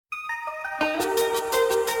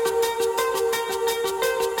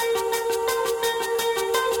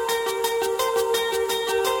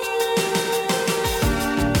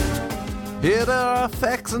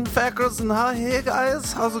Facts and Fackers and hey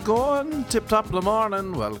guys, how's it going? Tip top of the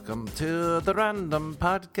morning, welcome to the Random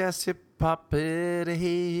Podcast. You pop it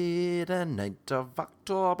ahead, the 9th of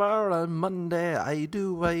October, on Monday, I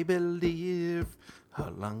believe. How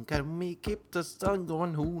long can we keep the sun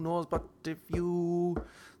going? Who knows, but if you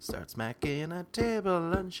start smacking a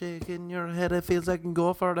table and shaking your head, it feels like it can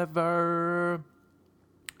go forever.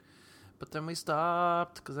 But then we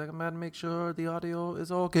stopped because I had to make sure the audio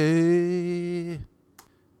is okay.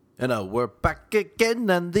 And now we're back again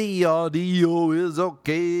and the audio is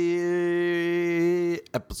okay.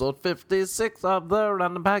 Episode 56 of the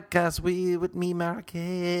Random Podcast. With me,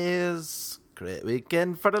 Marquez. Great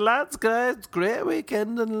weekend for the lads, guys. Great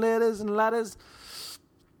weekend, and ladies and laddies.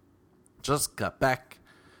 Just got back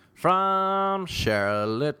from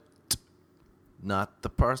Charlotte. Not the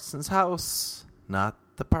person's house. Not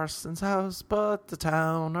the person's house, but the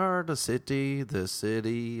town or the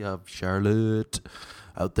city of Charlotte,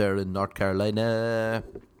 out there in North Carolina,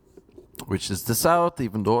 which is the south,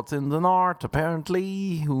 even though it's in the north,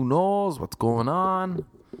 apparently. Who knows what's going on?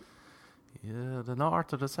 Yeah, the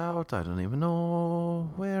north or the south, I don't even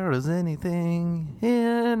know. Where is anything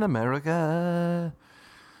in America?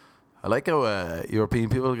 I like how European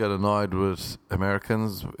people get annoyed with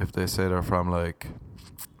Americans if they say they're from, like,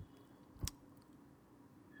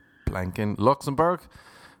 blanking Luxembourg.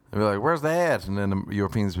 They'll be like, where's that? And then the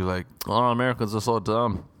Europeans be like, oh, Americans are so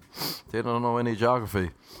dumb. They don't know any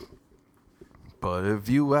geography. But if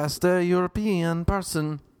you asked a European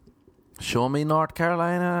person, show me North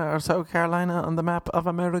Carolina or South Carolina on the map of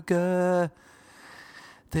America,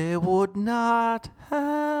 they would not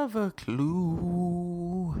have a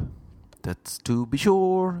clue. That's to be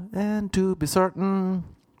sure and to be certain.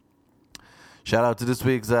 Shout out to this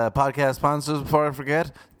week's podcast sponsors before I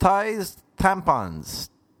forget. Ty's Tampons.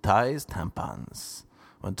 Ty's Tampons.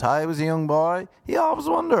 When Ty was a young boy, he always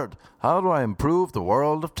wondered, how do I improve the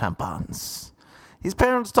world of tampons? His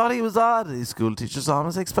parents thought he was odd. His school teachers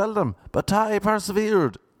almost expelled him. But Ty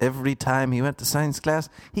persevered. Every time he went to science class,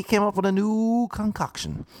 he came up with a new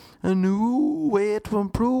concoction. A new way to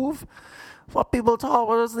improve what people thought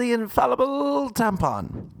was the infallible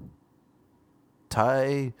tampon.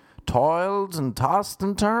 Ty toiled and tossed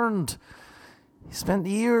and turned. He spent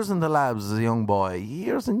years in the labs as a young boy.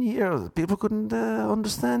 Years and years. People couldn't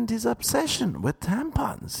understand his obsession with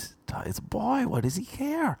tampons. Ty's a boy. Why does he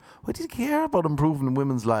care? Why does he care about improving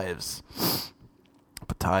women's lives?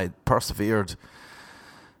 But Ty persevered.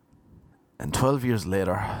 And 12 years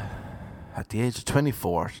later, at the age of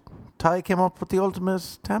 24, Ty came up with the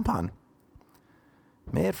ultimate tampon.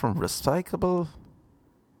 Made from recyclable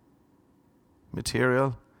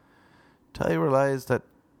material. Ty realized that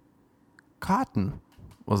cotton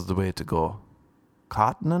was the way to go.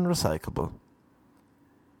 Cotton and recyclable.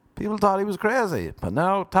 People thought he was crazy, but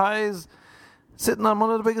now Ty's sitting on one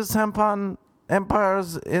of the biggest tampon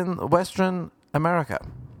empires in Western America.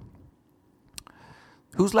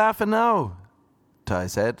 Who's laughing now? Ty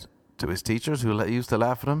said to his teachers who used to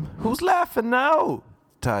laugh at him. Who's laughing now?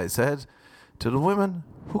 Ty said to the women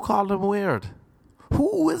who called him weird.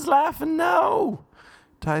 Who is laughing now?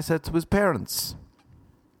 Ty said to his parents,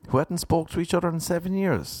 who hadn't spoke to each other in 7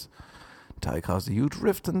 years. Ty caused a huge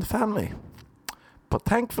rift in the family. But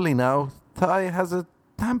thankfully now, Ty has a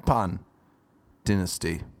tampon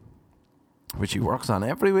dynasty, which he works on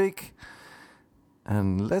every week.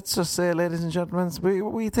 And let's just say, ladies and gentlemen,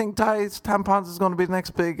 we think Ty's tampons is going to be the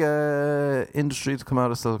next big industry to come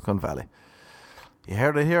out of Silicon Valley. You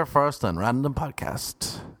heard it here first on Random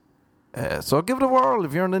Podcast. So give it a whirl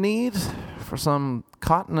if you're in the need for some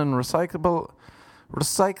cotton and recycled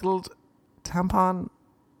tampon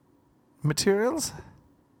materials.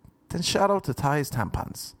 Then shout out to Ty's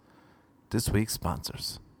Tampons, this week's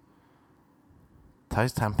sponsors.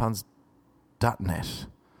 Ty'sTampons.net.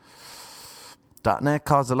 .net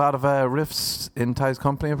caused a lot of rifts in Ty's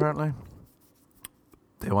company, apparently.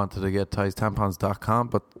 They wanted to get Ty'sTampons.com,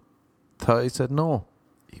 but Ty said no.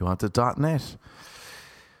 He wanted .net.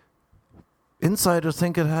 Insiders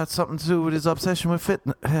think it had something to do with his obsession with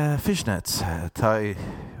fishnets. Ty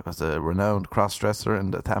was a renowned cross-dresser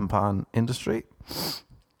in the tampon industry,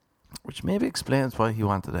 which maybe explains why he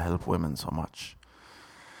wanted to help women so much.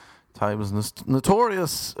 Ty was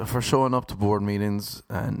notorious for showing up to board meetings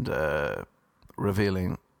and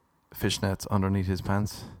revealing fishnets underneath his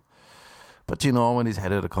pants. But you know, when he's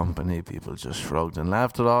head of the company, people just shrugged and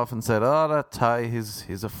laughed it off and said, oh, that Ty,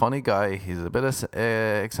 he's a funny guy, he's a bit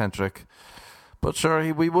eccentric. But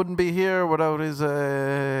sure, we wouldn't be here without his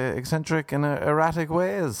eccentric and erratic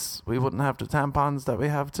ways. We wouldn't have the tampons that we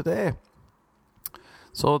have today.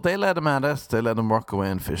 So they let him at it. They let him work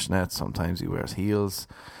away in fishnets. Sometimes he wears heels.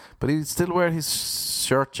 But he'd still wear his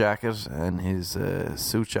shirt jacket and his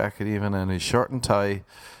suit jacket even, and his shirt and tie.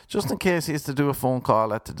 Just in case he has to do a phone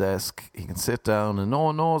call at the desk, he can sit down and no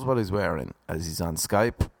one knows what he's wearing. As he's on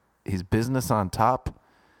Skype, his business on top,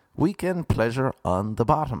 weekend pleasure on the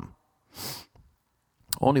bottom.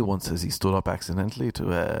 Only once has he stood up accidentally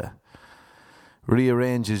to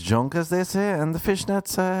rearrange his junk, as they say, and the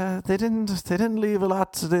fishnets they didn't leave a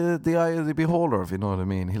lot to the eye of the beholder, if you know what I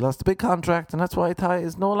mean. He lost a big contract, and that's why Ty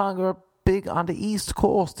is no longer big on the East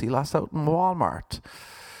Coast. He lost out in Walmart.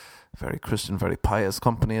 Very Christian, very pious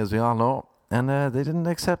company, as we all know, and they didn't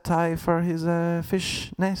accept Ty for his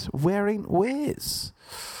fishnet wearing ways.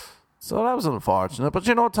 So that was unfortunate,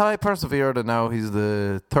 but Ty persevered, and now he's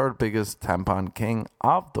the third biggest tampon king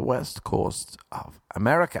of the West Coast of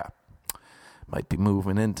America. Might be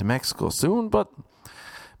moving into Mexico soon, but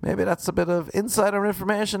maybe that's a bit of insider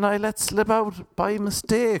information I let slip out by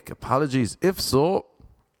mistake. Apologies if so.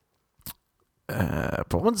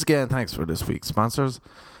 But once again, thanks for this week's sponsors.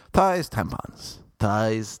 Ty's Tampons.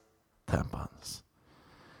 Ty's Tampons.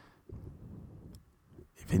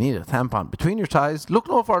 If you need a tampon between your ties, look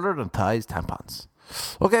no further than Ty's Tampons.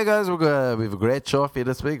 Okay, guys, we have a great show for you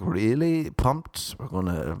this week. Really pumped. We're going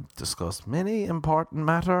to discuss many important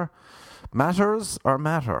matter. Many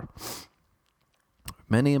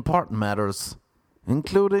important matters,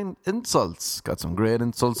 including insults. Got some great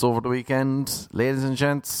insults over the weekend. Ladies and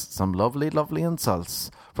gents, some lovely, lovely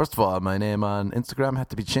insults. First of all, my name on Instagram had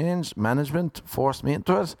to be changed. Management forced me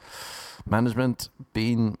into it. Management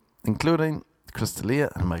being including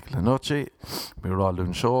Crystalia and Michael Hinochi. We were all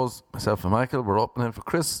doing shows. Myself and Michael were opening for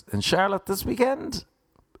Chris in Charlotte this weekend.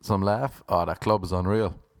 Some laugh. Oh, that club is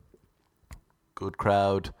unreal. Good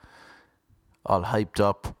crowd. All hyped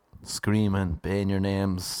up, screaming, baying your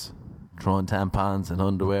names, throwing tampons and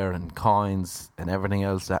underwear and coins and everything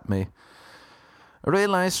else at me. A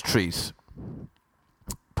real nice treat.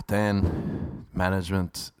 But then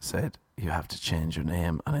management said, you have to change your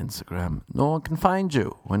name on Instagram. No one can find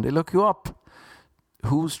you when they look you up.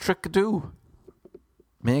 Who's Trickadoo?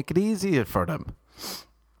 Make it easier for them.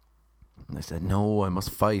 And I said, no, I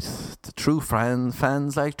must fight. The true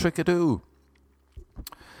fans like Trickadoo.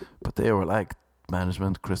 But they were like,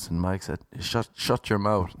 management, Chris and Mike said, shut your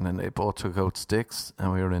mouth. And then they both took out sticks,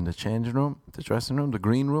 and we were in the changing room, the dressing room, the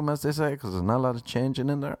green room, as they say, because there's not a lot of changing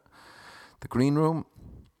in there. The green room,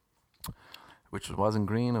 which wasn't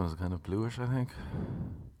green, it was kind of bluish, I think.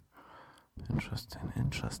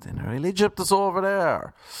 Interesting. They really gypped us over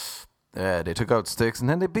there. They took out sticks, and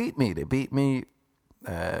then they beat me. They beat me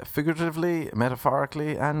figuratively,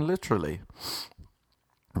 metaphorically, and literally.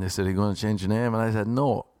 And they said, are you going to change your name? And I said,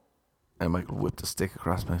 no. And Michael whipped a stick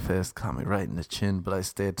across my face, caught me right in the chin, but I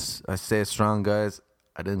stayed strong, guys.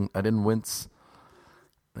 I didn't wince.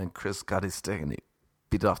 Then Chris got his stick and he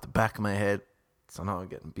beat it off the back of my head. So now I'm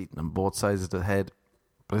getting beaten on both sides of the head.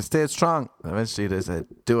 But I stayed strong. Eventually they said,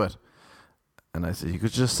 do it. And I said, you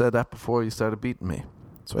could just say that before you started beating me.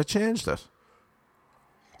 So I changed it.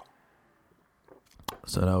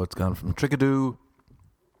 So now it's gone from Trickadoo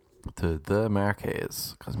to the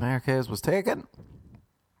Marquez, because Marquez was taken.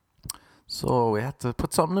 So we had to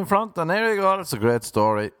put something in front, and there you go. That's a great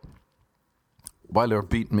story. While they were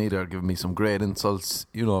beating me, they were giving me some great insults.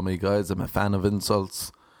 You know me, guys. I'm a fan of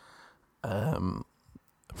insults. I've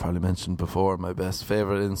probably mentioned before, my best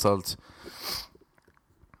favourite insult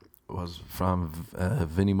was from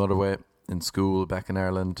Vinnie Motherway in school back in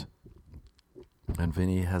Ireland. And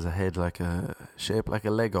Vinnie has a head shaped like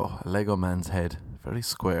a Lego man's head. Very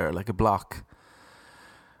square, like a block.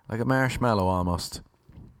 Like a marshmallow almost.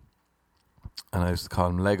 And I used to call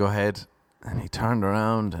him Lego Head. And he turned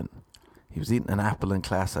around and he was eating an apple in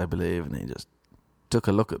class, I believe. And he just took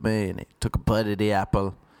a look at me and he took a bite of the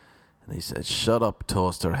apple. And he said, shut up,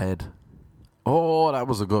 toaster head. Oh, that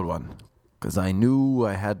was a good one. Because I knew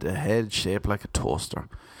I had a head shaped like a toaster.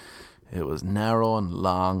 It was narrow and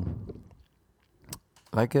long.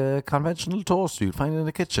 Like a conventional toaster you'd find in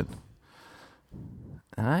the kitchen.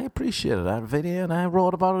 And I appreciated that video, and I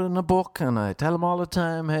wrote about it in a book, and I tell them all the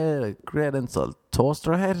time, hey, great insult,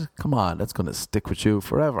 toaster head? Come on, that's going to stick with you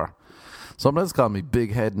forever. Somebody's called me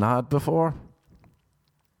Big Head Nod before.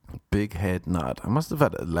 Big Head Nod. I must have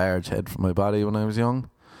had a large head for my body when I was young.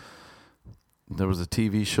 There was a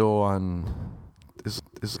TV show on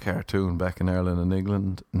this cartoon back in Ireland and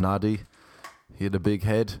England, Noddy. He had a big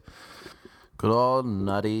head. Good old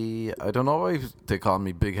Noddy. I don't know why they call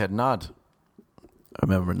me Big Head Nod. I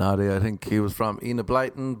remember Noddy, I think he was from Enid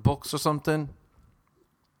Blyton books or something.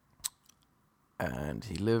 And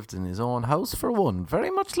he lived in his own house for one, very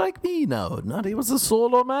much like me now. Not he was a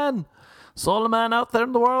solo man out there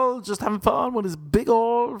in the world, just having fun with his big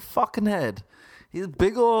old fucking head. His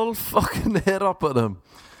big old fucking head up at him.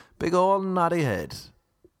 Big old noddy head.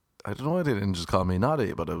 I don't know why they didn't just call me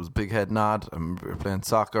Noddy, but it was Big Head Nod. I remember we were playing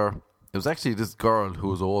soccer. It was actually this girl who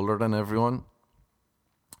was older than everyone.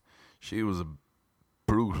 She was a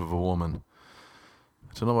brute of a woman.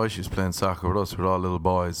 I don't know why she was playing soccer with us. We were all little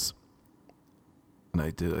boys. And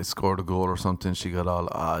I scored a goal or something. She got all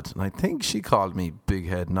odd. And I think she called me Big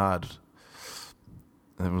Head Nod.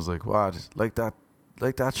 And everyone was like, what? Like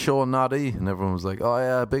that show Noddy? And everyone was like, oh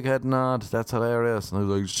yeah, Big Head Nod. That's hilarious. And I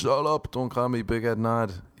was like, shut up. Don't call me Big Head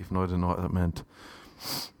Nod. Even though I didn't know what that meant.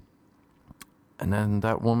 And then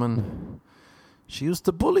that woman, she used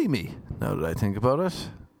to bully me, now that I think about it.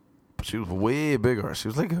 But she was way bigger. She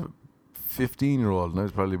was like a 15-year-old, and I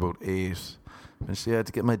was probably about 8. And she had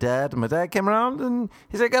to get my dad, and my dad came around, and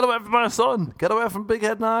he said, get away from my son. Get away from Big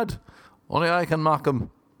Head Nod. Only I can mock him.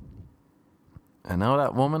 And now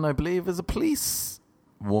that woman, I believe, is a police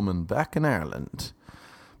woman back in Ireland.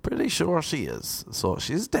 Pretty sure she is. So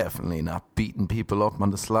she's definitely not beating people up on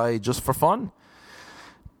the sly just for fun.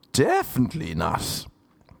 Definitely not.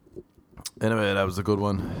 Anyway, that was a good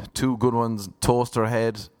one. 2 good ones, Toaster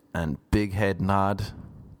Head and Big Head Nod.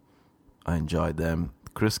 I enjoyed them.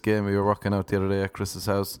 Chris came, we were working out the other day at Chris's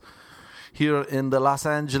house here in the Los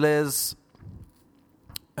Angeles.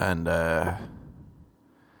 And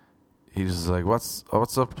he was like, what's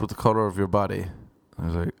up with the colour of your body? I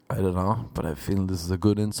was like, I don't know, but I feel this is a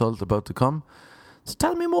good insult about to come. So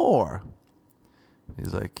tell me more.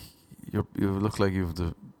 He's like, you look like you have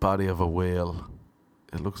the body of a whale.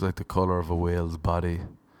 It looks like the colour of a whale's body.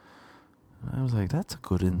 I was like, that's a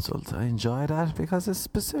good insult. I enjoy that because it's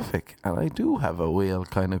specific. And I do have a whale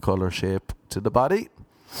kind of colour shape to the body.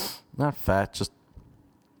 Not fat, just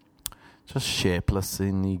shapeless,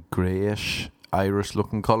 in greyish, Irish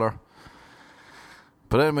looking colour.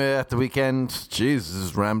 But anyway, at the weekend,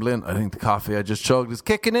 Jesus, rambling. I think the coffee I just chugged is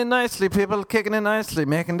kicking in nicely, people. Kicking in nicely,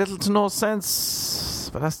 making little to no sense.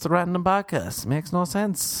 But that's the random podcast. Makes no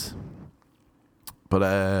sense. But,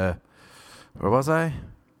 where was I?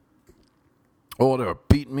 Oh, they were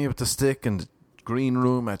beating me with the stick in the green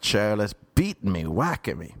room at Charlotte. Beating me,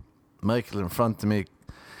 whacking me. Michael in front of me,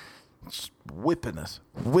 just whipping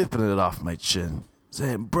it off my chin.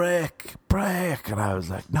 Saying, break. And I was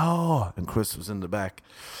like, no. And Chris was in the back.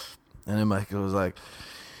 And then Michael was like,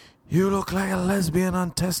 you look like a lesbian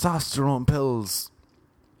on testosterone pills.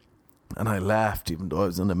 And I laughed, even though I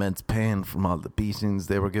was in immense pain from all the beatings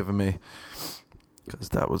they were giving me. Because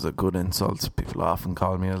that was a good insult. People often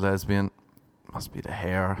call me a lesbian. Must be the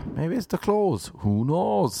hair. Maybe it's the clothes. Who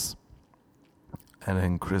knows? And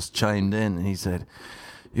then Chris chimed in and he said,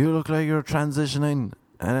 you look like you're transitioning.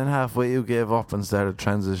 And then halfway you gave up and started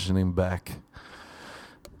transitioning back.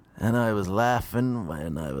 And I was laughing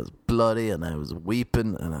and I was bloody and I was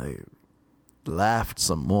weeping and I laughed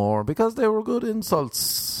some more because they were good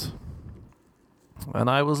insults.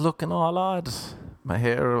 And I was looking all odd. My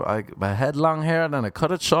head long hair, then I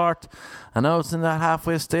cut it short. And now it's in that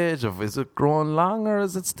halfway stage of, is it growing long or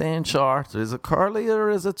is it staying short? Is it curly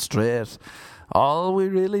or is it straight? All we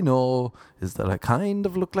really know is that I kind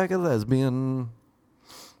of look like a lesbian.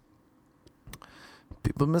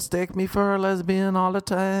 People mistake me for a lesbian all the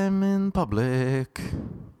time in public.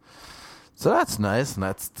 So that's nice, and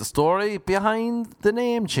that's the story behind the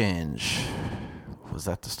name change. Was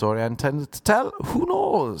that the story I intended to tell? Who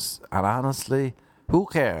knows? And honestly, who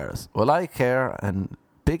cares? Well, I care, and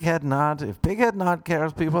Big Head Nod, if Big Head Nod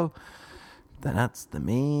cares, people, then that's the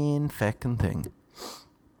main feckin' thing.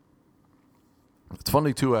 It's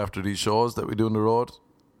funny, too, after these shows that we do on the road,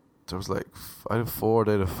 there was like, I had 4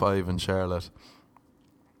 out of 5 in Charlotte.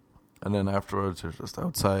 And then afterwards, they're just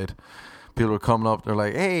outside. People were coming up. They're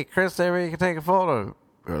like, hey, Chris, there, you can take a photo.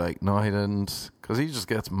 We're like, no, he didn't. Because he just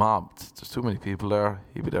gets mobbed. There's too many people there.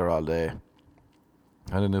 He'd be there all day.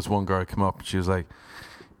 And then this one girl came up. And she was like,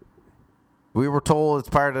 we were told it's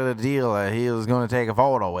part of the deal that he was going to take a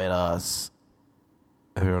photo with us.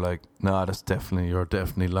 And we were like, no, you're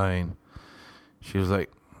definitely lying. She was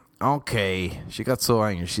like, okay. She got so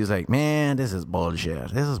angry. She's like, man, this is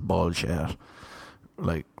bullshit.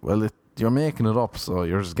 Like, well, you're making it up, so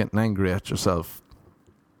you're just getting angry at yourself.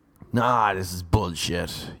 Nah, this is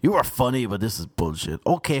bullshit. You are funny, but this is bullshit.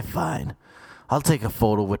 Okay, fine. I'll take a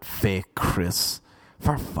photo with fake Chris.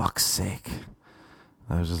 For fuck's sake.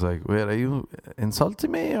 I was just like, wait, are you insulting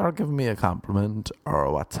me or giving me a compliment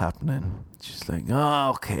or what's happening? She's like, oh,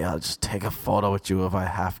 okay, I'll just take a photo with you if I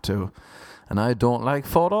have to. and I don't like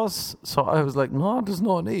photos. So I was like, no, there's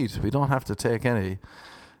no need. We don't have to take any.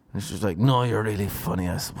 And she's like, no, you're really funny,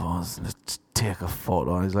 I suppose. Let's take a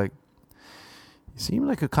photo. And he's like, you seem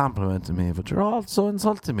like a compliment to me, but you're also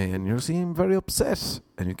insulting me, and you seem very upset,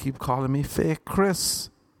 and you keep calling me fake Chris,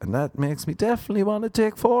 and that makes me definitely want to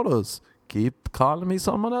take photos. Keep calling me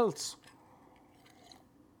someone else.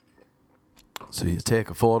 So you take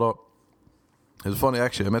a photo. It was funny,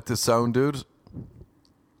 actually. I met this sound dude. It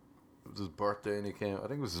was his birthday, and he came. I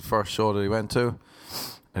think it was his first show that he went to,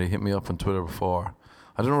 and he hit me up on Twitter before.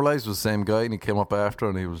 I didn't realize it was the same guy, and he came up after,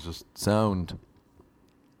 and he was just sound.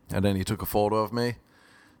 And then he took a photo of me.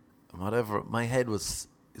 And whatever, my head was...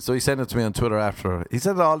 So he sent it to me on Twitter after. He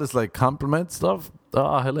said all this like compliment stuff.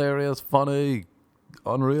 Hilarious, funny,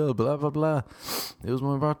 unreal, blah, blah, blah. It was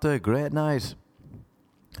my birthday, great night.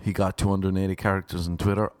 He got 280 characters on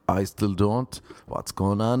Twitter. I still don't. What's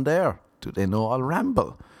going on there? Do they know I'll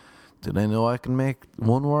ramble? Do they know I can make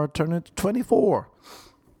one word turn into 24?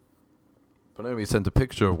 But anyway, he sent a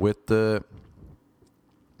picture with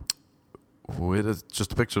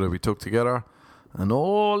just a picture that we took together. And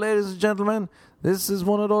ladies and gentlemen, this is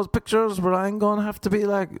one of those pictures where I'm going to have to be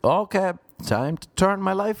like, okay, time to turn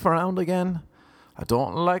my life around again. I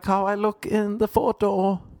don't like how I look in the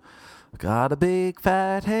photo. Got a big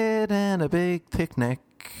fat head and a big thick neck,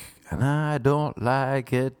 and I don't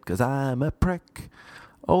like it 'cause I'm a prick.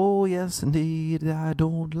 Oh yes indeed, I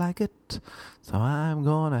don't like it, so I'm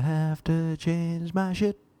gonna have to change my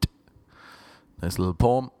shit. Nice little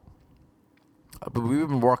poem. But we've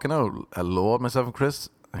been working out a lot, myself and Chris.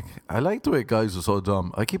 I like the way guys are so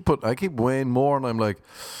dumb. I keep weighing more, and I'm like,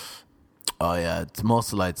 oh yeah, it's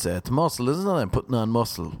muscle. I'd say it's muscle, isn't it? I'm putting on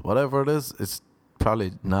muscle. Whatever it is, it's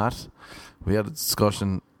probably not. We had a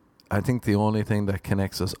discussion. I think the only thing that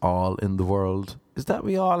connects us all in the world is that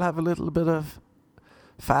we all have a little bit of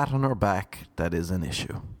fat on our back. That is an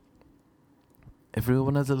issue.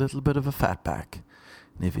 Everyone has a little bit of a fat back,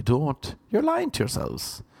 and if you don't, you're lying to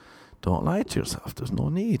yourselves. Don't lie to yourself. There's no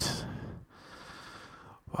need.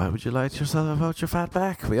 Why would you lie to yourself about your fat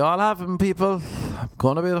back? We all have them, people. I'm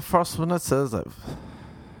going to be the first one that says that.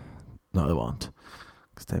 No, I won't.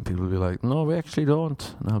 Because then people will be like, no, we actually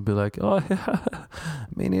don't. And I'll be like, oh, yeah,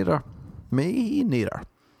 me neither. Me neither.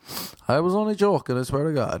 I was only joking, I swear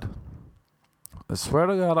to God. I swear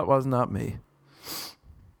to God it was not me.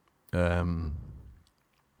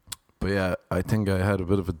 But yeah, I think I had a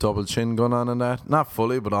bit of a double chin going on in that. Not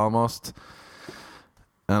fully, but almost.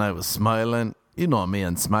 And I was smiling. You know me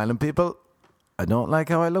and smiling people. I don't like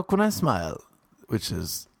how I look when I smile, which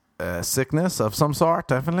is a sickness of some sort,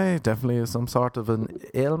 definitely. Definitely some sort of an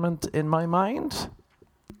ailment in my mind.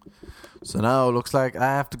 So now it looks like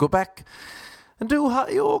I have to go back and do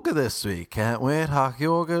hot yoga this week. Can't wait. Hot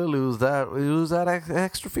yoga, lose that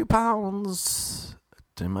extra few pounds.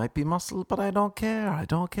 There might be muscle, but I don't care. I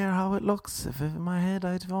don't care how it looks. If in my head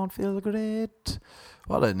I don't feel great.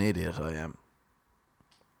 What an idiot I am.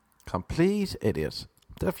 Complete idiot.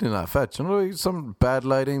 Definitely not fat. You know, some bad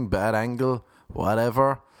lighting, bad angle,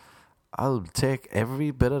 whatever. I'll take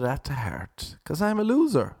every bit of that to heart. Because I'm a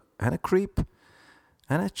loser and a creep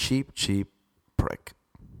and a cheap prick.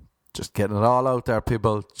 Just getting it all out there,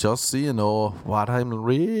 people. Just so you know what I'm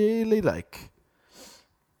really like.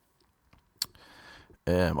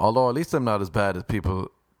 Although at least I'm not as bad as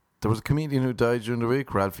people. There was a comedian who died during the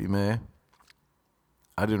week, Ralphie May.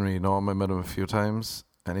 I didn't really know him. I met him a few times,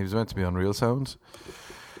 and he was meant to be on Real Sound.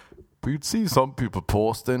 But you'd see some people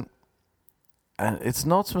posting, and it's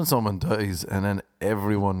nuts when someone dies, and then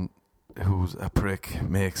everyone who's a prick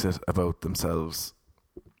makes it about themselves.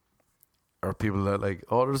 Or people that like,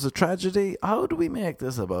 oh, there's a tragedy. How do we make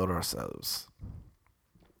this about ourselves?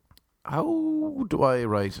 How do I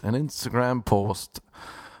write an Instagram post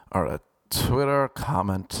or a Twitter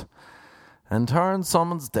comment and turn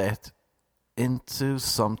someone's death into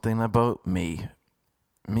something about me?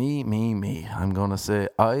 Me. I'm going to say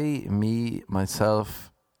I, me,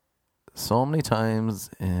 myself so many times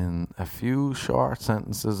in a few short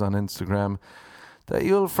sentences on Instagram that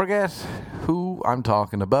you'll forget who I'm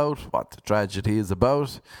talking about, what the tragedy is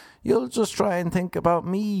about. You'll just try and think about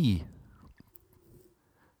me.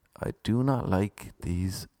 I do not like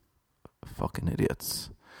these fucking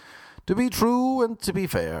idiots. To be true and to be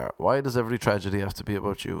fair, why does every tragedy have to be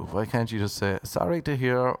about you? Why can't you just say, sorry to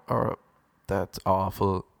hear, or that's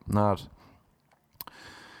awful, not,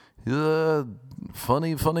 he's a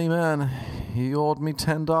funny man. He owed me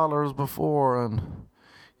 $10 before, and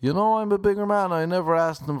you know I'm a bigger man. I never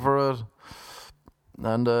asked him for it.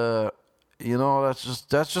 And, you know, that's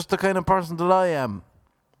just the kind of person that I am.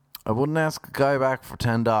 I wouldn't ask a guy back for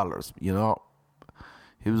 $10, you know.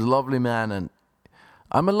 He was a lovely man, and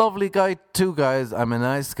I'm a lovely guy too, guys. I'm a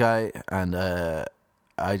nice guy, and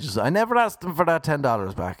I never asked him for that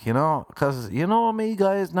 $10 back, because you know me,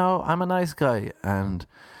 guys. Now I'm a nice guy, and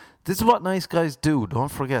this is what nice guys do.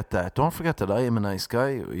 Don't forget that. Don't forget that I am a nice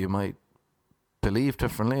guy. You might believe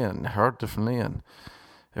differently and heard differently, and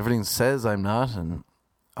everything says I'm not, and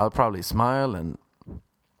I'll probably smile and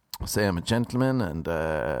say I'm a gentleman, and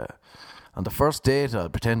on the first date I'll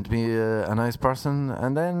pretend to be a nice person,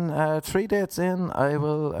 and then 3 dates in I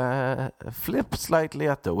will flip slightly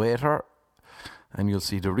at the waiter, and you'll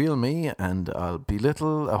see the real me, and I'll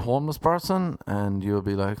belittle a homeless person, and you'll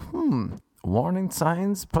be like, warning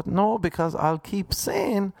signs, but no, because I'll keep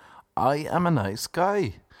saying I am a nice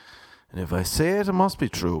guy. And if I say it, it must be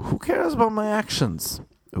true. Who cares about my actions?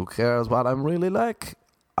 Who cares what I'm really like?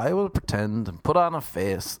 I will pretend and put on a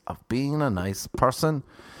face of being a nice person.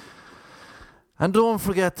 And don't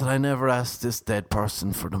forget that I never asked this dead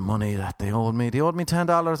person for the money that they owed me. They owed me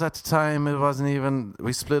 $10 at the time. It wasn't even...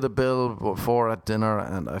 We split a bill before at dinner,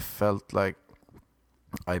 and I felt like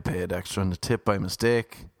I paid extra in the tip by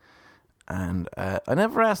mistake. And I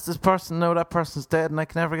never asked this person, no, that person's dead, and I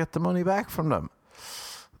can never get the money back from them.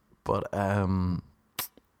 But I'm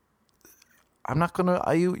not going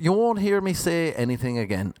to... You won't hear me say anything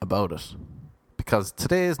again about it. Because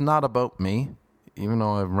today is not about me, even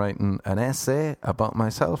though I'm writing an essay about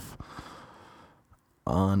myself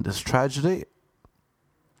on this tragedy.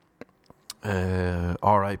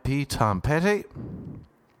 R.I.P. Tom Petty.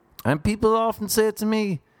 And people often say to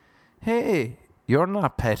me, hey, you're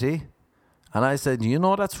not petty. And I said,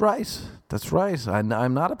 that's right. That's right.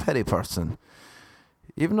 I'm not a petty person.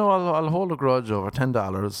 Even though I'll hold a grudge over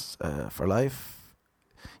 $10 for life.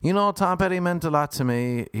 Tom Petty meant a lot to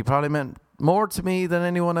me. He probably meant more to me than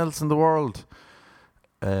anyone else in the world.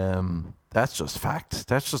 That's just fact.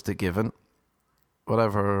 That's just a given.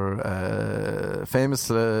 Whatever famous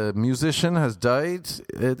musician has died,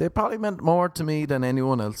 they probably meant more to me than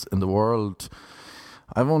anyone else in the world.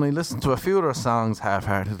 I've only listened to a few of their songs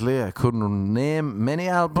half-heartedly. I couldn't name many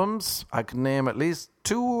albums. I could name at least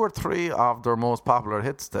 2 or 3 of their most popular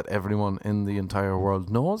hits that everyone in the entire world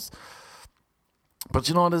knows. But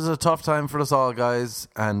this is a tough time for us all, guys.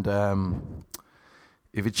 And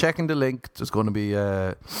if you're checking the link, there's going to be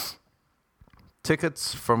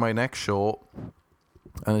tickets for my next show.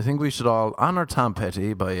 And I think we should all honour Tom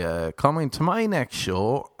Petty by coming to my next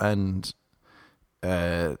show. And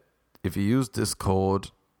if you use this code,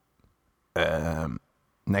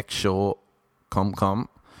 next show, come,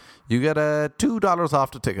 you get $2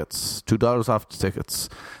 off the tickets. $2 off the tickets.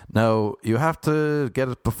 Now, you have to get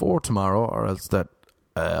it before tomorrow, or else that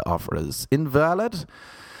offer is invalid.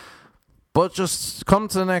 But just come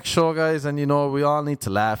to the next show, guys, and we all need to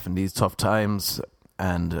laugh in these tough times.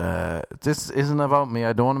 And this isn't about me.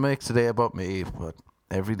 I don't want to make today about me, but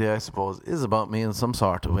every day, I suppose, is about me in some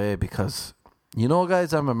sort of way, because...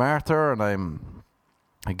 guys, I'm a martyr, and I'm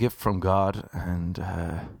a gift from God, and,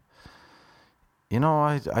 I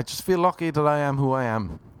just feel lucky that I am who I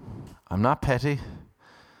am. I'm not petty.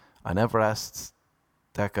 I never asked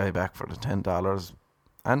that guy back for the $10,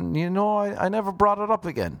 and, I never brought it up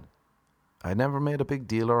again. I never made a big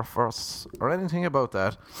deal or a fuss or anything about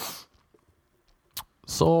that.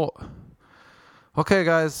 So, okay,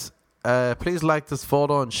 guys. Please like this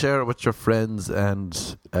photo and share it with your friends.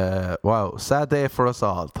 And wow, sad day for us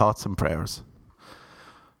all. Thoughts and prayers.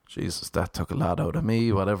 Jesus, that took a lot out of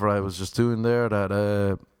me. Whatever I was just doing there,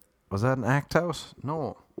 that was that an act out?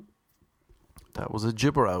 No, that was a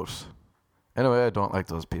gibber out. Anyway, I don't like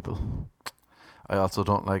those people. I also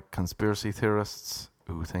don't like conspiracy theorists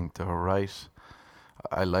who think they're right.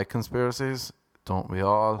 I like conspiracies, don't we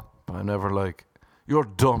all? But I'm never like, you're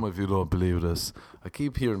dumb if you don't believe this. I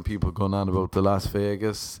keep hearing people going on about the Las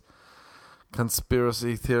Vegas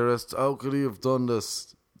conspiracy theorists. How could he have done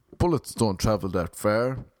this? Bullets don't travel that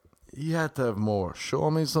far. He had to have more.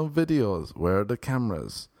 Show me some videos. Where are the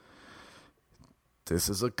cameras? This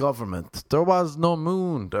is a government. There was no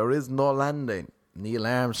moon. There is no landing. Neil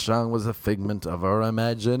Armstrong was a figment of our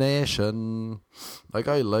imagination. Like,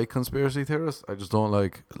 I like conspiracy theorists. I just don't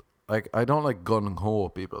like I don't like gung-ho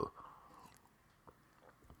people.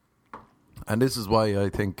 And this is why I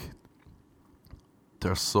think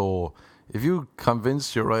they're so... If you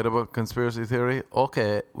convinced you're right about conspiracy theory,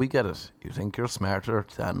 okay, we get it. You think you're smarter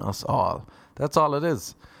than us all. That's all it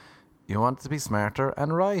is. You want to be smarter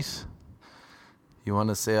and right. You want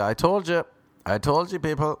to say, I told you,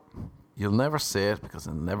 people. You'll never say it because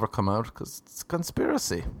it'll never come out because it's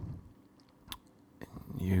conspiracy.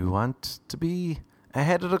 You want to be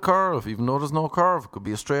ahead of the curve, even though there's no curve. Could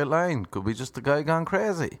be a straight line. Could be just a guy gone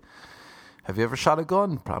crazy. Have you ever shot a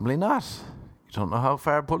gun? Probably not. You don't know how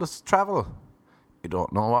far bullets travel. You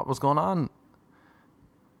don't know what was going on.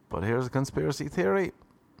 But here's a conspiracy theory.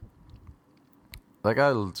 Like,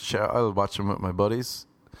 I'll watch them with my buddies.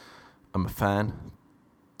 I'm a fan.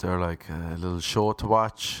 They're like a little show to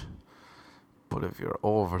watch. But if you're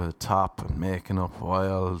over the top and making up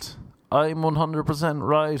wild, I'm 100%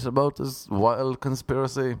 right about this wild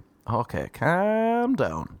conspiracy. Okay, calm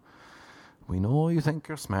down. We know you think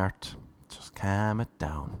you're smart. Just calm it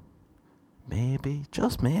down. Maybe,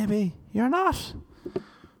 just maybe, you're not.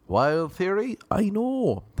 Wild theory? I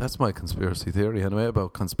know. That's my conspiracy theory anyway,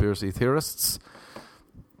 about conspiracy theorists.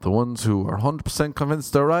 The ones who are 100%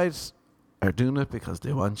 convinced they're right are doing it because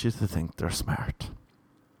they want you to think they're smart.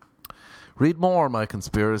 Read more of my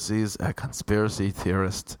conspiracies at conspiracy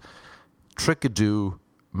theorist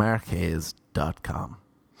trickadoomarquez.com.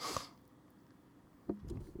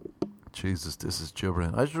 Jesus, this is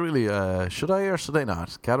gibbering. I should really, should I or should I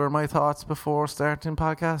not gather my thoughts before starting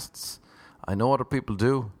podcasts? I know other people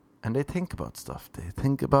do, and they think about stuff. They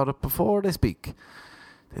think about it before they speak.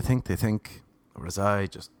 They think, whereas I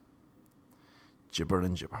just gibber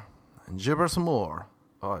and gibber some more.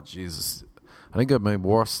 Oh, Jesus. I think I had my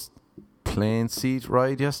worst plane seat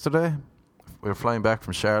ride yesterday. We were flying back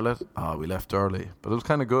from Charlotte. We left early, but it was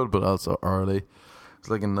kind of good, but also early. It was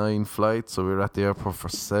like a 9 flight, so we were at the airport for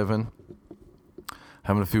 7.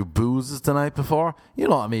 Having a few boozes the night before. You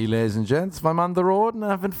know what I mean, ladies and gents. If I'm on the road and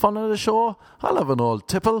having fun at a show, I'll have an old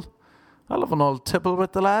tipple.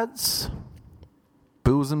 With the lads.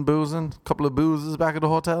 Boozing. Couple of boozes back at the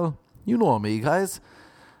hotel. You know me, guys.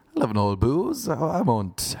 I'll have an old booze. I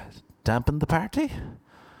won't dampen the party.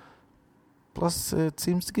 Plus, it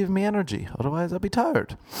seems to give me energy. Otherwise, I'd be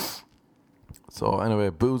tired. So, anyway,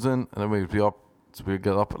 boozing. And then we'd be up. So we'd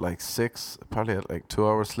get up at like 6. Probably had like 2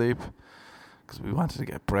 hours sleep. Because we wanted to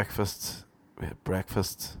get breakfast. We had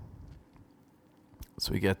breakfast.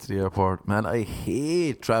 So we get to the airport. Man, I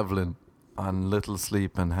hate travelling on little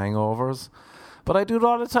sleep and hangovers. But I do it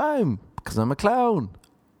all the time. Because I'm a clown.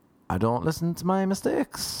 I don't listen to my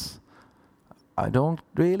mistakes. I don't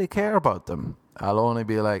really care about them. I'll only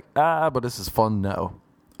be like, but this is fun now.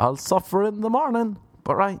 I'll suffer in the morning.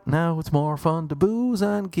 But right now it's more fun to booze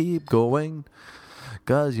and keep going.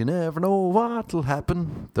 'Cause you never know what'll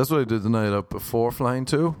happen. That's what I did the night up before flying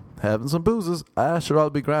too. Having some boozes. Sure, I'll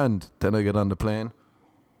be grand. Then I get on the plane.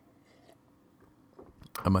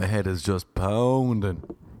 And my head is just pounding.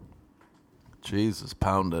 Jesus,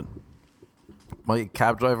 pounding. My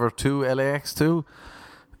cab driver to LAX too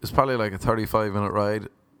is probably like a 35-minute ride.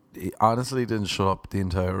 He honestly didn't show up the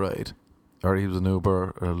entire ride. Or he was an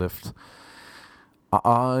Uber or a Lyft.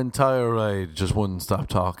 Entire ride, just wouldn't stop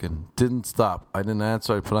talking. Didn't stop. I didn't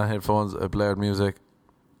answer. I put on headphones. I blared music.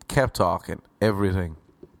 Kept talking. Everything.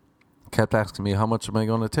 Kept asking me, how much am I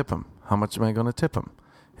going to tip him?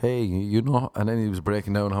 Hey, you know. And then he was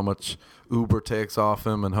breaking down how much Uber takes off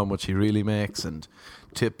him and how much he really makes and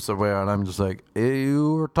tips are where. And I'm just like,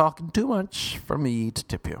 you're talking too much for me to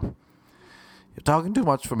tip you.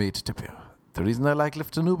 The reason I like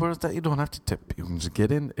Lyft and Uber is that you don't have to tip. You can just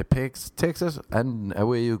get in, it takes it, and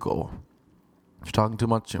away you go. If you're talking too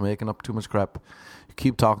much, you're making up too much crap. You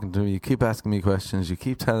keep talking to me, you keep asking me questions, you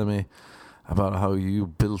keep telling me about how you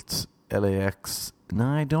built LAX. No,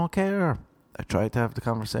 I don't care. I tried to have the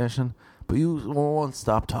conversation, but you won't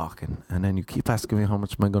stop talking. And then you keep asking me how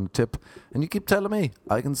much am I going to tip, and you keep telling me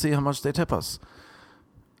I can see how much they tip us.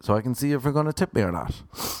 So I can see if you're going to tip me or not.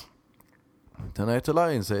 Then I had to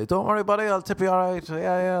lie and say, don't worry, buddy, I'll tip you all right.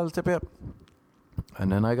 Yeah, I'll tip you.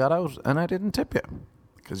 And then I got out and I didn't tip you.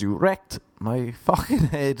 Because you wrecked my fucking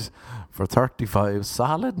head for 35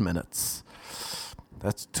 solid minutes.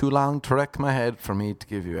 That's too long to wreck my head for me to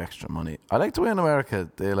give you extra money. I like the way in America,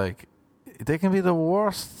 they can be the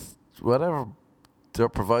worst, whatever they're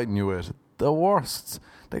providing you with. The worst.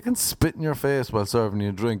 They can spit in your face while serving you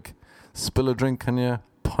a drink. Spill a drink on you,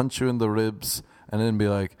 punch you in the ribs, and then be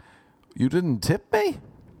like, you didn't tip me?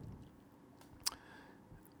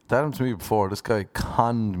 That happened to me before. This guy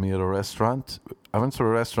conned me at a restaurant. I went to a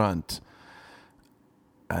restaurant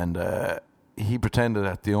and he pretended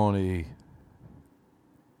that the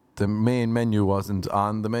main menu wasn't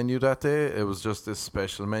on the menu that day. It was just this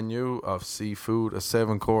special menu of seafood, a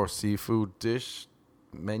 7-course seafood dish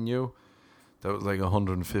menu that was like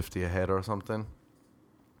 150 a head or something.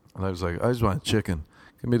 And I was like, I just want chicken.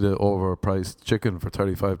 Give me the overpriced chicken for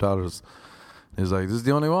 $35. He's like, this is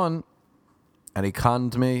the only one. And he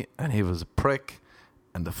conned me, and he was a prick,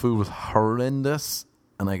 and the food was horrendous,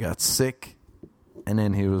 and I got sick. And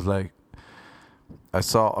then he was like, I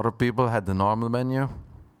saw other people had the normal menu,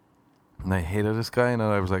 And I hated this guy, and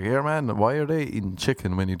I was like, here, man, why are they eating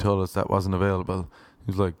chicken when you told us that wasn't available?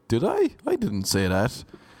 He was like, did I? I didn't say that.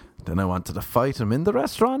 Then I wanted to fight him in the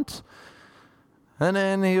restaurant. And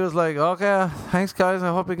then he was like, okay, thanks, guys. I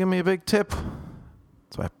hope you give me a big tip.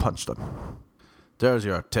 So I punched him. There's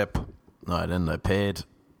your tip. No, I didn't. I paid.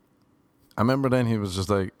 I remember then he was just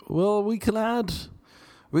like, well, we can add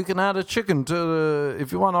a chicken to the,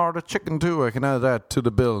 if you want to order chicken too, I can add that to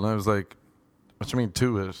the bill. And I was like, what do you mean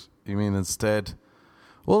to it? You mean instead?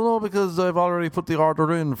 Well, no, because I've already put the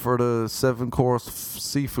order in for the 7-course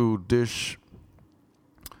seafood dish.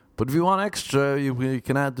 But if you want extra, you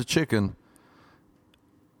can add the chicken.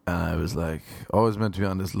 And I was like, always meant to be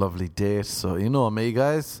on this lovely date. So you know me,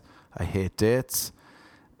 guys. I hate dates.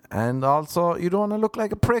 And also, you don't want to look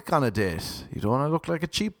like a prick on a date. You don't want to look like a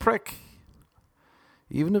cheap prick.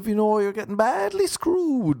 Even if you know you're getting badly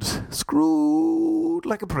screwed. Screwed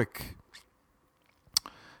like a prick.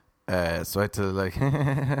 So I had to like,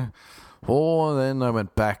 oh, and then I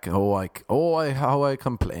went back. How I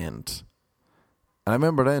complained. And I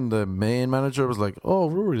remember then the main manager was like, oh,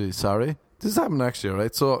 we're really sorry. This happened actually,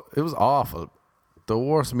 right? So it was awful. The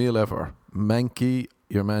worst meal ever. Mankey,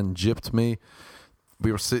 your man gypped me.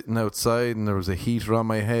 We were sitting outside and there was a heater on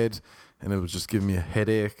my head and it was just giving me a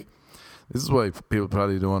headache. This is why people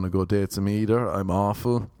probably don't want to go dates with me either. I'm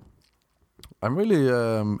awful. I'm really,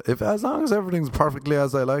 if as long as everything's perfectly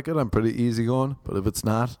as I like it, I'm pretty easygoing. But if it's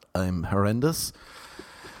not, I'm horrendous.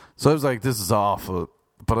 So I was like, this is awful.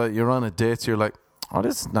 But you're on a date, so you're like, oh,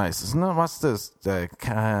 this is nice, isn't it? What's this? The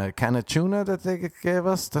can of tuna that they gave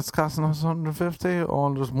us that's costing us $150?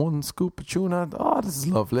 Oh, there's one scoop of tuna. Oh, this is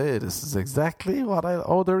lovely. This is exactly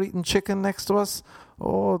what they're eating chicken next to us.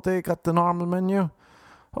 Oh, they got the normal menu.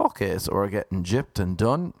 Okay, so we're getting gypped and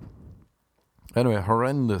done. Anyway,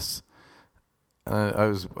 horrendous. I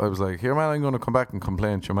was like, here, man, I'm going to come back and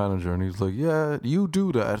complain to your manager. And he was like, yeah, you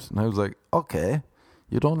do that. And I was like, okay,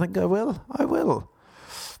 you don't think I will? I will.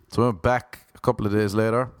 So I went back a couple of days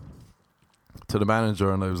later to the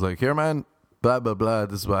manager and I was like, here, man, blah, blah, blah,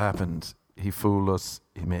 this is what happened. He fooled us.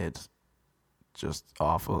 He made just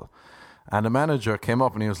awful. And the manager came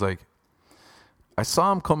up and he was like, I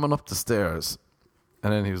saw him coming up the stairs.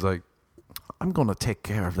 And then he was like, I'm going to take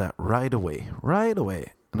care of that right away.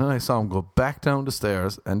 And then I saw him go back down the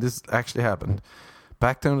stairs, and this actually happened.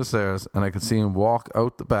 Back down the stairs, and I could see him walk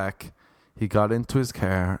out the back. He got into his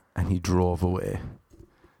car, and he drove away.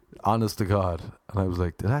 Honest to God. And I was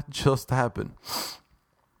like, did that just happen?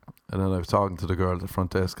 And then I was talking to the girl at the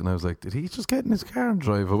front desk, and I was like, did he just get in his car and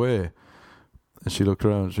drive away? And she looked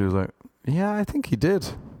around, and she was like, yeah, I think he did.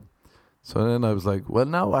 So then I was like, well,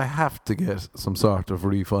 now I have to get some sort of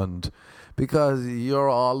refund, because you're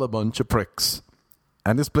all a bunch of pricks.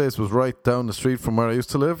 And this place was right down the street from where I used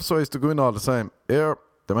to live, so I used to go in all the time. Here,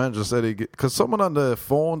 the manager said because someone on the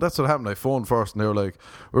phone, that's what happened, I phoned first, and they were like,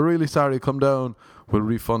 we're really sorry, come down, we'll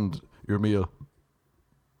refund your meal.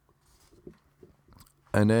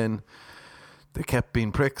 And then they kept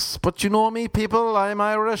being pricks. But you know me, people, I'm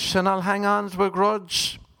Irish, and I'll hang on to a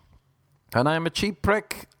grudge. And I'm a cheap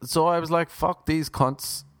prick, so I was like, fuck these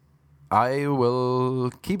cunts. I will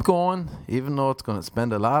keep going, even though it's going to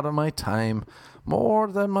spend a lot of my time, more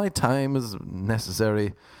than my time is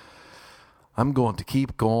necessary. I'm going to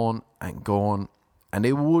keep going and going. And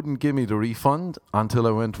they wouldn't give me the refund until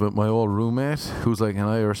I went with my old roommate, who's like an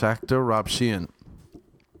Irish actor, Rob Sheehan.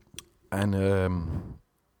 And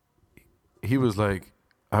he was like,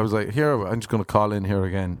 I was like, here, I'm just going to call in here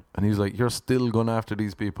again. And he was like, you're still going after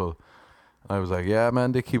these people. And I was like, yeah,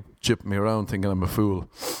 man, they keep chipping me around thinking I'm a fool.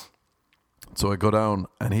 So I go down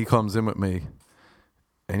and he comes in with me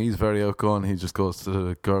and he's very outgoing. He just goes to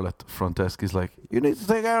the girl at the front desk. He's like, you need to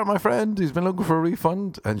take care of my friend. He's been looking for a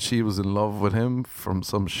refund. And she was in love with him from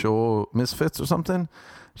some show, Misfits or something.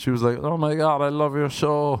 She was like, oh my God, I love your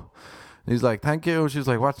show. And he's like, thank you. She's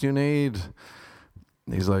like, what do you need?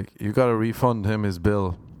 And he's like, you got to refund him his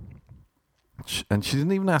bill. And she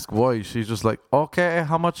didn't even ask why. She's just like, okay,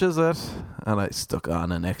 how much is it? And I stuck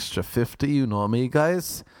on an extra 50. You know me,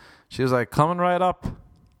 guys. She was like, coming right up.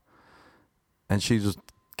 And she just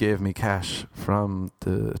gave me cash from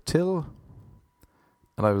the till.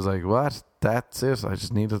 And I was like, what? That's it. I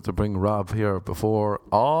just needed to bring Rob here before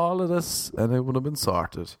all of this, and it would have been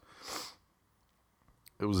sorted.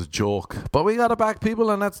 It was a joke. But we got it back, people,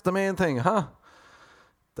 and that's the main thing, huh?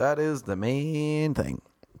 That is the main thing.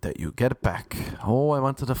 That you get it back. Oh, I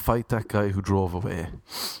wanted to fight that guy who drove away.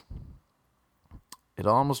 It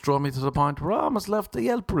almost drove me to the point where I almost left a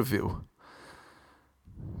Yelp review.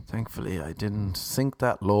 Thankfully, I didn't sink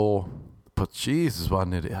that low. But Jesus, what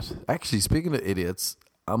an idiot. Actually, speaking of idiots,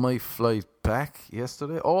 on my flight back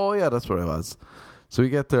yesterday. Oh, yeah, that's where I was. So we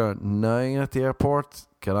get there at 9 at the airport,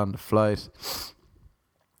 get on the flight.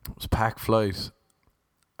 It was a packed flight.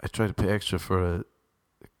 I tried to pay extra for a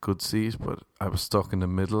good seat, but I was stuck in the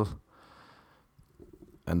middle.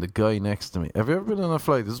 And the guy next to me... Have you ever been on a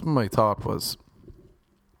flight? This is what my thought was.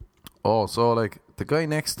 Oh, so like the guy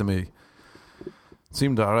next to me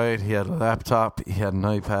seemed alright. He had a laptop, he had an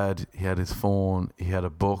iPad, he had his phone, he had a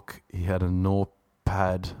book, he had a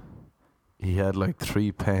notepad, he had like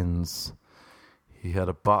 3 pens. He had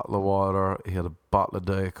a bottle of water, he had a bottle of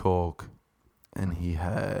Diet Coke, and he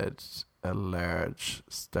had a large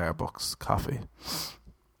Starbucks coffee.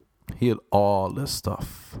 He had all this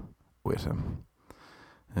stuff with him.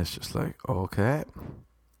 And it's just like, okay.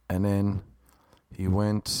 And then he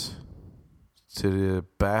went to the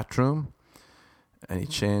bathroom and he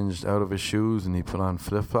changed out of his shoes and he put on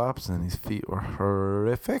flip-flops and his feet were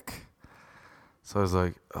horrific. So I was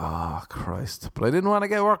like, oh, Christ. But I didn't want to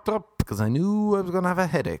get worked up because I knew I was going to have a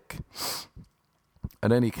headache.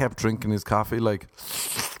 And then he kept drinking his coffee like...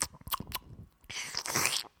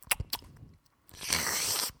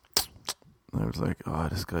 I was like, oh,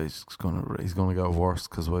 this guy's he's going to get worse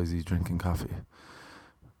because why is he drinking coffee?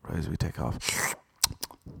 Right as we take off.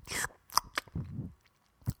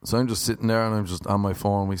 So I'm just sitting there and I'm just on my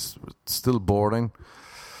phone. We're still boarding.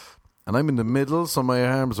 And I'm in the middle, so my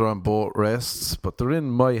arms are on both rests, but they're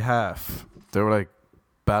in my half. They were like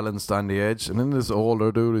balanced on the edge. And then this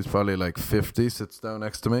older dude, he's probably like 50, sits down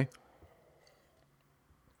next to me.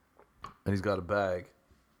 And he's got a bag.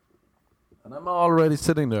 And I'm already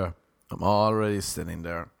sitting there. And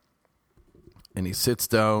he sits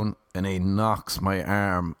down and he knocks my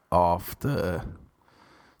arm off the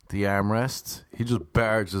armrest. He just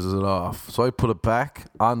barges it off. So I put it back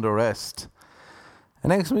on the rest. And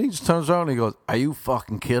next minute he just turns around and he goes, are you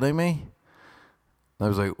fucking kidding me? And I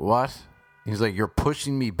was like, what? He's like, you're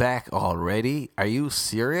pushing me back already? Are you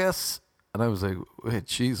serious? And I was like, wait,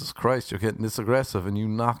 Jesus Christ, you're getting this aggressive and you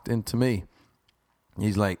knocked into me.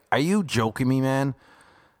 He's like, are you joking me, man?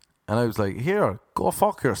 And I was like, here, go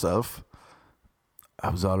fuck yourself. I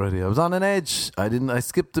was on an edge. I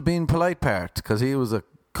skipped the being polite part because he was a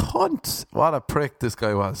cunt. What a prick this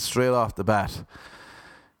guy was, straight off the bat.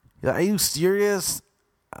 Yeah, are you serious?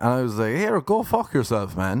 And I was like, here, go fuck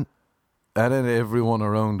yourself, man. And then everyone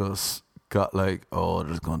around us got like, oh,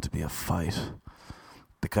 there's going to be a fight.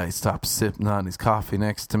 The guy stopped sipping on his coffee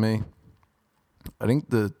next to me. I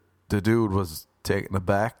think the dude was taken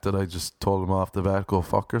aback that I just told him off the bat, go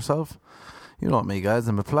fuck yourself. You know what me, guys,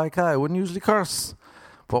 I'm a polite guy. I wouldn't usually curse.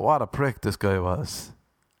 But what a prick this guy was.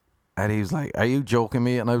 And he was like, are you joking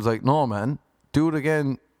me? And I was like, no, man, do it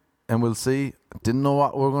again and we'll see. Didn't know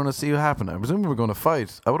what we're going to see happen. I presume we were going to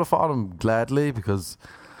fight. I would have fought him gladly because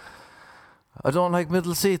I don't like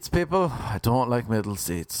middle seats, people. I don't like middle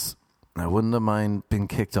seats. I wouldn't have mind being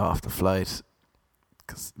kicked off the flight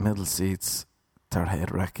because middle seats, they're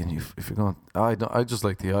head wrecking. If you're going, I just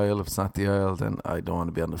like the aisle. If it's not the aisle, then I don't want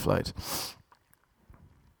to be on the flight.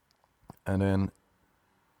 And then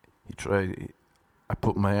I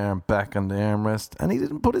put my arm back on the armrest and he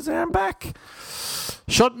didn't put his arm back.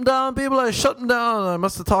 Shut him down, people. I shut him down. I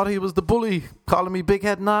must have thought he was the bully calling me Big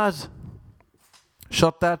Head Nod.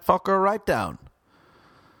 Shut that fucker right down.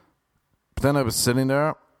 But then I was sitting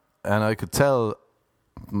there and I could tell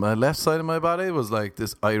my left side of my body was like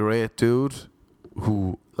this irate dude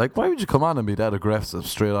who, like, why would you come on and be that aggressive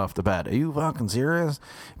straight off the bat? Are you fucking serious?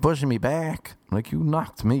 You're pushing me back. Like, you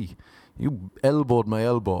knocked me. You elbowed my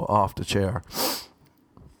elbow off the chair.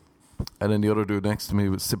 And then the other dude next to me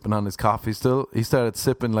was sipping on his coffee still. He started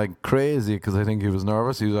sipping like crazy because I think he was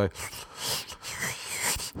nervous. He was like...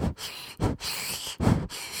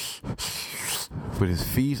 with his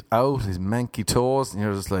feet out, his manky toes. And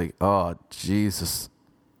you're just like, oh, Jesus.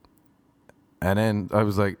 And then I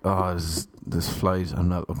was like, oh, this flight, I'm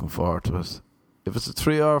not looking forward to it. If it's a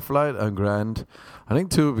 3-hour flight, I'm grand. I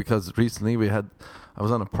think too, because recently I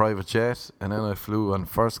was on a private jet and then I flew on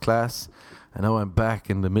first class and now I'm back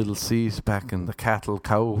in the middle seat, back in the cattle,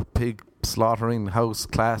 cow, pig slaughtering house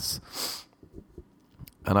class.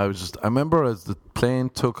 And I remember as the plane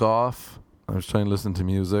took off, I was trying to listen to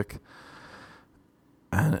music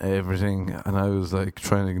and everything, and I was like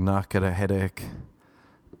trying to not get a headache.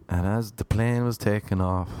 And as the plane was taking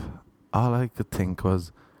off, all I could think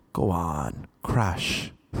was, go on,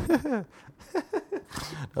 crash. That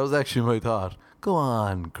was actually my thought. Go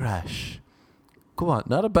on, crash. Go on,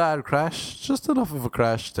 not a bad crash, just enough of a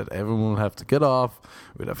crash that everyone will have to get off.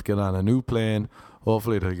 We'd have to get on a new plane.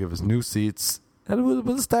 Hopefully they'll give us new seats and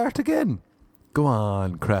we'll start again. Go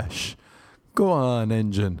on, crash. Go on,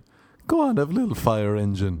 engine. Go on, have a little fire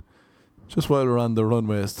engine. Just while we're on the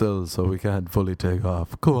runway still, so we can't fully take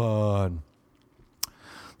off. Go on.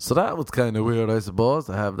 So that was kind of weird, I suppose,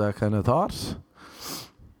 to have that kind of thought.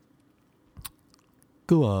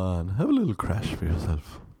 Go on, have a little crash for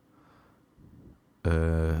yourself.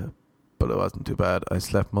 But it wasn't too bad. I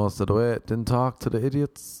slept most of the way. Didn't talk to the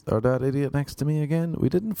idiots or that idiot next to me again. We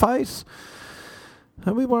didn't fight.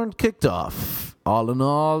 And we weren't kicked off. All in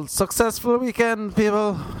all, successful weekend,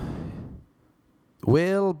 people.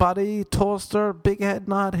 Whale Body, Toaster, Big Head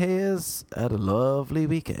Not Haze had a lovely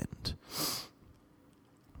weekend.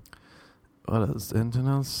 What else? Anything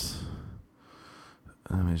else?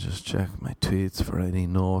 Let me just check my tweets for any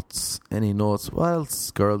notes. Any notes? Well,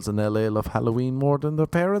 girls in LA love Halloween more than their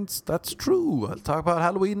parents. That's true. I'll talk about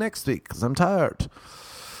Halloween next week because I'm tired.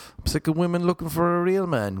 I'm sick of women looking for a real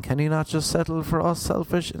man. Can you not just settle for us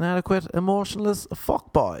selfish, inadequate, emotionless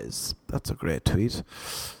fuckboys? That's a great tweet.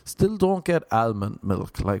 Still don't get almond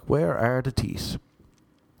milk. Like, where are the teeth?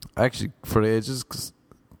 Actually, for ages, because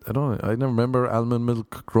I never remember almond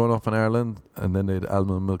milk growing up in Ireland, and then they had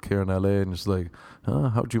almond milk here in LA, and it's like,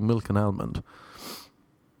 how'd you milk an almond?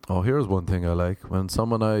 Oh, here's one thing I like. When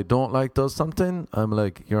someone I don't like does something, I'm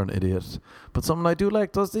like, you're an idiot. But someone I do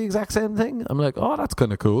like does the exact same thing, I'm like, oh, that's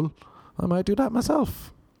kind of cool. I might do that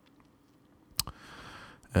myself.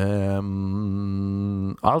 Also,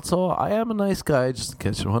 I am a nice guy, just in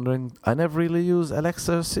case you're wondering. I never really use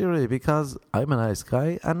Alexa or Siri because I'm a nice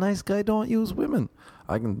guy, and nice guy don't use women.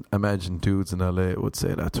 I can imagine dudes in LA would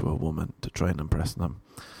say that to a woman to try and impress them.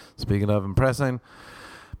 Speaking of impressing,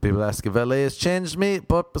 people ask if LA has changed me,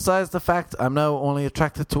 but besides the fact I'm now only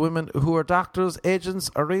attracted to women who are doctors, agents,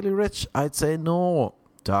 or really rich, I'd say no.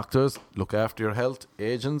 Doctors, look after your health.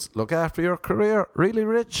 Agents, look after your career. Really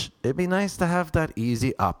rich, it'd be nice to have that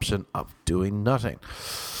easy option of doing nothing.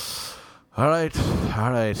 All right,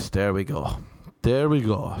 there we go.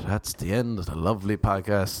 That's the end of the lovely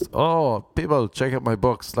podcast. Oh, people, check out my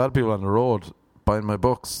books. A lot of people on the road buying my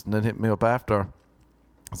books and then hit me up after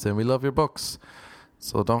saying we love your books.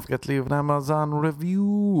 So don't forget to leave an Amazon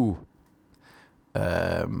review.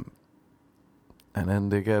 And then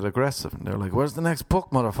they get aggressive and they're like, where's the next book,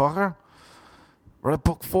 motherfucker? We're at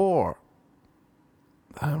book 4.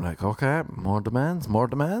 And I'm like, okay, more demands.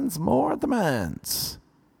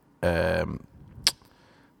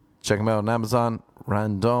 Check them out on Amazon.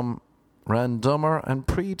 Randomer and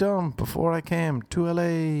Pre-Dumb Before I Came to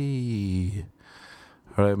LA.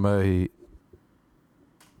 Alright, my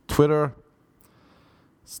Twitter,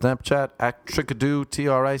 Snapchat at Trickadoo,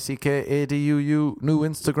 TRICKADUU, new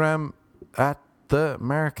Instagram at the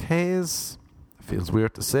Mark Hayes. Feels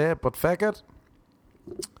weird to say it, but feck it.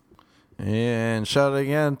 And shout out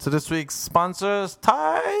again to this week's sponsors,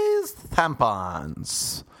 Ties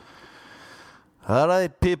Tampons.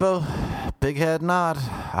 Alright, people, big head nod,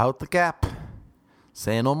 out the gap.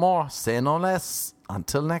 Say no more, say no less.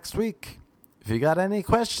 Until next week. If you got any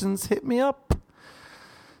questions, hit me up.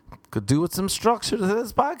 Could do with some structure to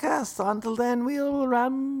this podcast. Until then, we'll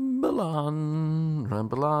ramble on.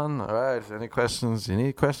 Alright, any questions? You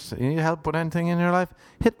need help with anything in your life?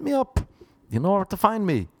 Hit me up. You know where to find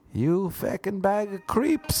me. You feckin' bag of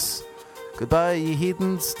creeps. Goodbye, ye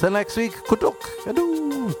heathens. Till next week. Kuduk.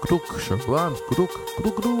 Sure, go on. Kuduk.